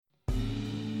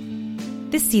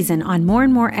This season on More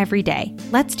and More Every Day,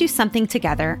 let's do something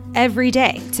together every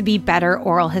day to be better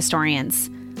oral historians.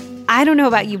 I don't know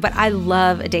about you, but I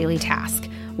love a daily task,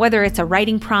 whether it's a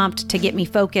writing prompt to get me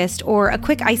focused or a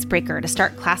quick icebreaker to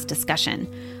start class discussion.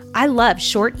 I love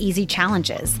short, easy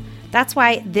challenges. That's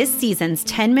why this season's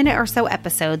 10-minute or so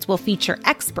episodes will feature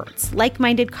experts,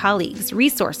 like-minded colleagues,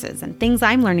 resources, and things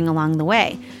I'm learning along the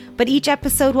way. But each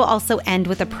episode will also end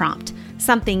with a prompt,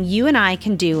 something you and I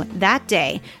can do that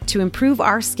day to improve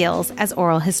our skills as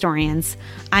oral historians.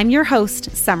 I'm your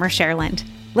host, Summer Sherland.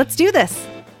 Let's do this.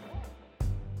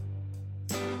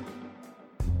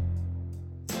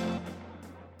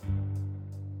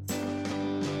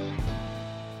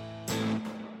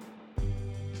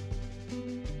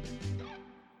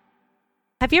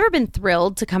 Have you ever been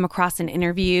thrilled to come across an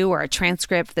interview or a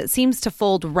transcript that seems to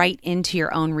fold right into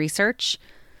your own research?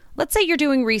 Let's say you're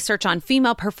doing research on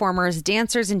female performers,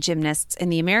 dancers, and gymnasts in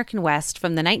the American West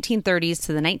from the 1930s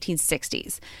to the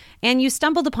 1960s, and you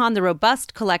stumbled upon the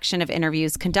robust collection of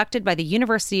interviews conducted by the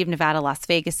University of Nevada, Las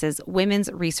Vegas's Women's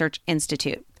Research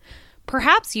Institute.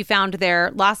 Perhaps you found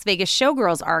their Las Vegas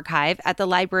Showgirls archive at the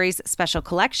library's special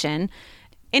collection,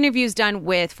 interviews done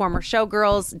with former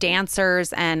showgirls,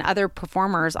 dancers, and other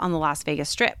performers on the Las Vegas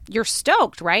Strip. You're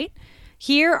stoked, right?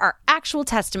 Here are actual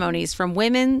testimonies from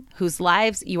women whose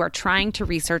lives you are trying to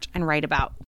research and write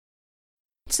about.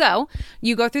 So,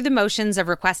 you go through the motions of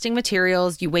requesting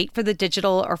materials, you wait for the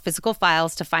digital or physical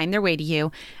files to find their way to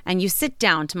you, and you sit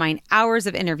down to mine hours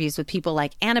of interviews with people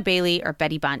like Anna Bailey or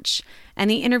Betty Bunch. And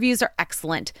the interviews are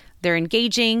excellent. They're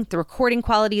engaging, the recording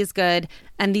quality is good,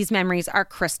 and these memories are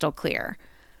crystal clear.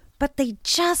 But they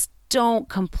just don't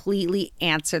completely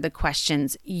answer the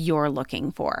questions you're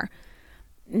looking for.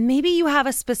 Maybe you have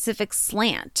a specific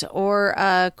slant or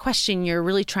a question you're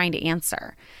really trying to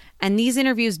answer, and these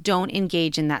interviews don't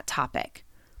engage in that topic.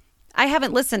 I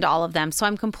haven't listened to all of them, so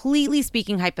I'm completely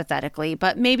speaking hypothetically,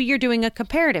 but maybe you're doing a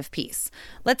comparative piece.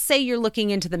 Let's say you're looking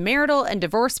into the marital and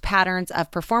divorce patterns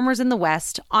of performers in the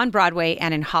West, on Broadway,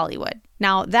 and in Hollywood.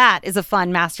 Now, that is a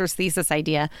fun master's thesis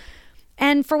idea.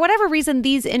 And for whatever reason,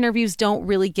 these interviews don't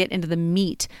really get into the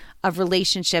meat of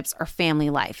relationships or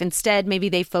family life. Instead, maybe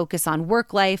they focus on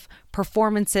work life,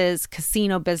 performances,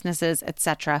 casino businesses,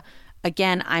 etc.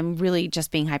 Again, I'm really just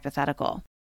being hypothetical.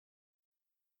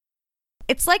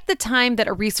 It's like the time that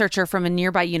a researcher from a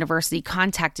nearby university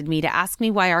contacted me to ask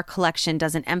me why our collection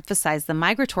doesn't emphasize the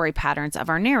migratory patterns of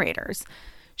our narrators.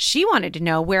 She wanted to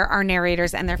know where our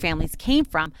narrators and their families came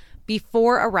from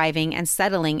before arriving and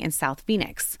settling in South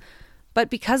Phoenix. But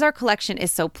because our collection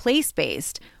is so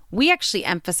place-based, we actually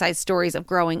emphasize stories of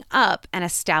growing up and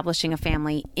establishing a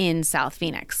family in South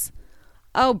Phoenix.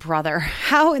 Oh, brother,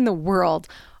 how in the world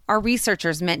are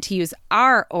researchers meant to use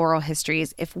our oral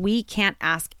histories if we can't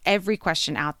ask every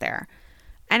question out there?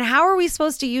 And how are we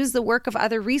supposed to use the work of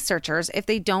other researchers if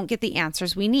they don't get the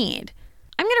answers we need?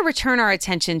 I'm going to return our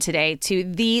attention today to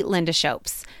the Linda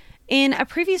Shopes. In a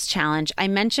previous challenge, I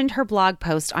mentioned her blog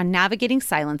post on navigating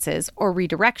silences or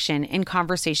redirection in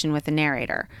conversation with the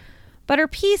narrator. But her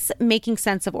piece, Making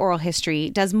Sense of Oral History,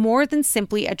 does more than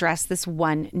simply address this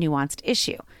one nuanced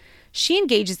issue. She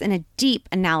engages in a deep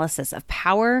analysis of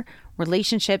power,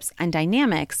 relationships, and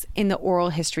dynamics in the oral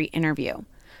history interview.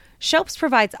 Shopes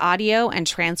provides audio and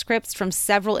transcripts from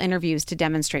several interviews to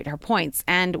demonstrate her points.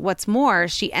 And what's more,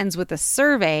 she ends with a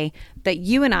survey that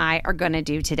you and I are going to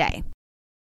do today.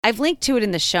 I've linked to it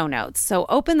in the show notes, so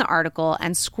open the article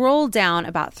and scroll down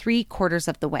about 3/4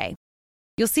 of the way.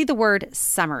 You'll see the word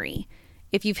summary.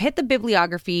 If you've hit the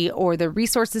bibliography or the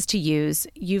resources to use,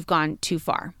 you've gone too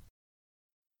far.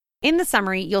 In the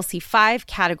summary, you'll see 5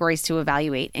 categories to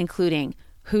evaluate, including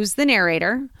who's the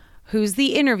narrator, who's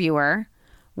the interviewer,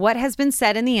 what has been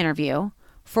said in the interview,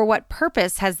 for what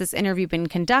purpose has this interview been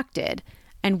conducted,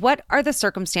 and what are the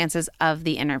circumstances of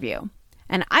the interview.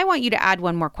 And I want you to add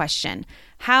one more question.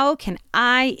 How can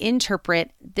I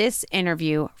interpret this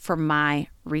interview for my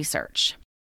research?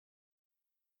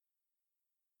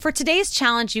 For today's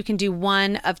challenge, you can do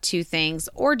one of 2 things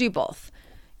or do both.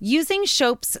 Using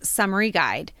Shopes' summary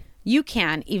guide, you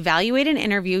can evaluate an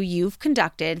interview you've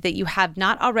conducted that you have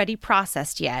not already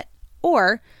processed yet,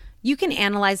 or you can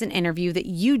analyze an interview that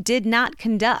you did not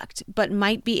conduct but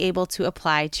might be able to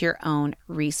apply to your own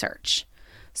research.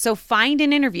 So find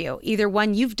an interview, either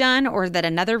one you've done or that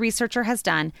another researcher has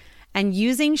done, and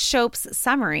using Shopes'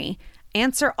 summary,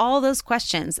 answer all those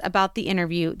questions about the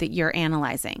interview that you're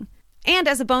analyzing. And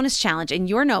as a bonus challenge in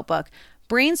your notebook,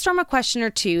 brainstorm a question or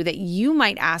 2 that you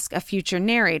might ask a future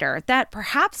narrator that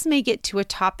perhaps may get to a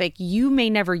topic you may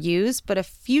never use, but a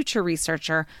future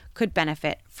researcher could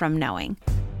benefit from knowing.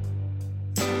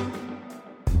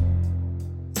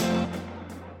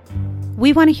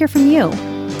 We want to hear from you.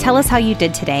 Tell us how you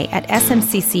did today at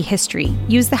SMCC History.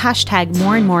 Use the hashtag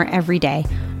 #MoreAndMoreEveryday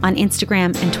on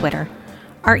Instagram and Twitter.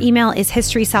 Our email is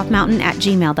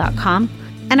historysouthmountain@gmail.com,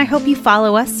 and I hope you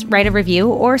follow us, write a review,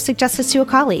 or suggest us to a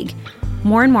colleague.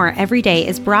 More and More Every Day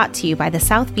is brought to you by the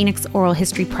South Phoenix Oral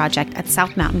History Project at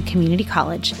South Mountain Community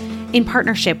College in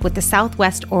partnership with the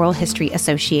Southwest Oral History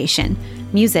Association.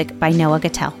 Music by Noah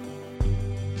Gattel.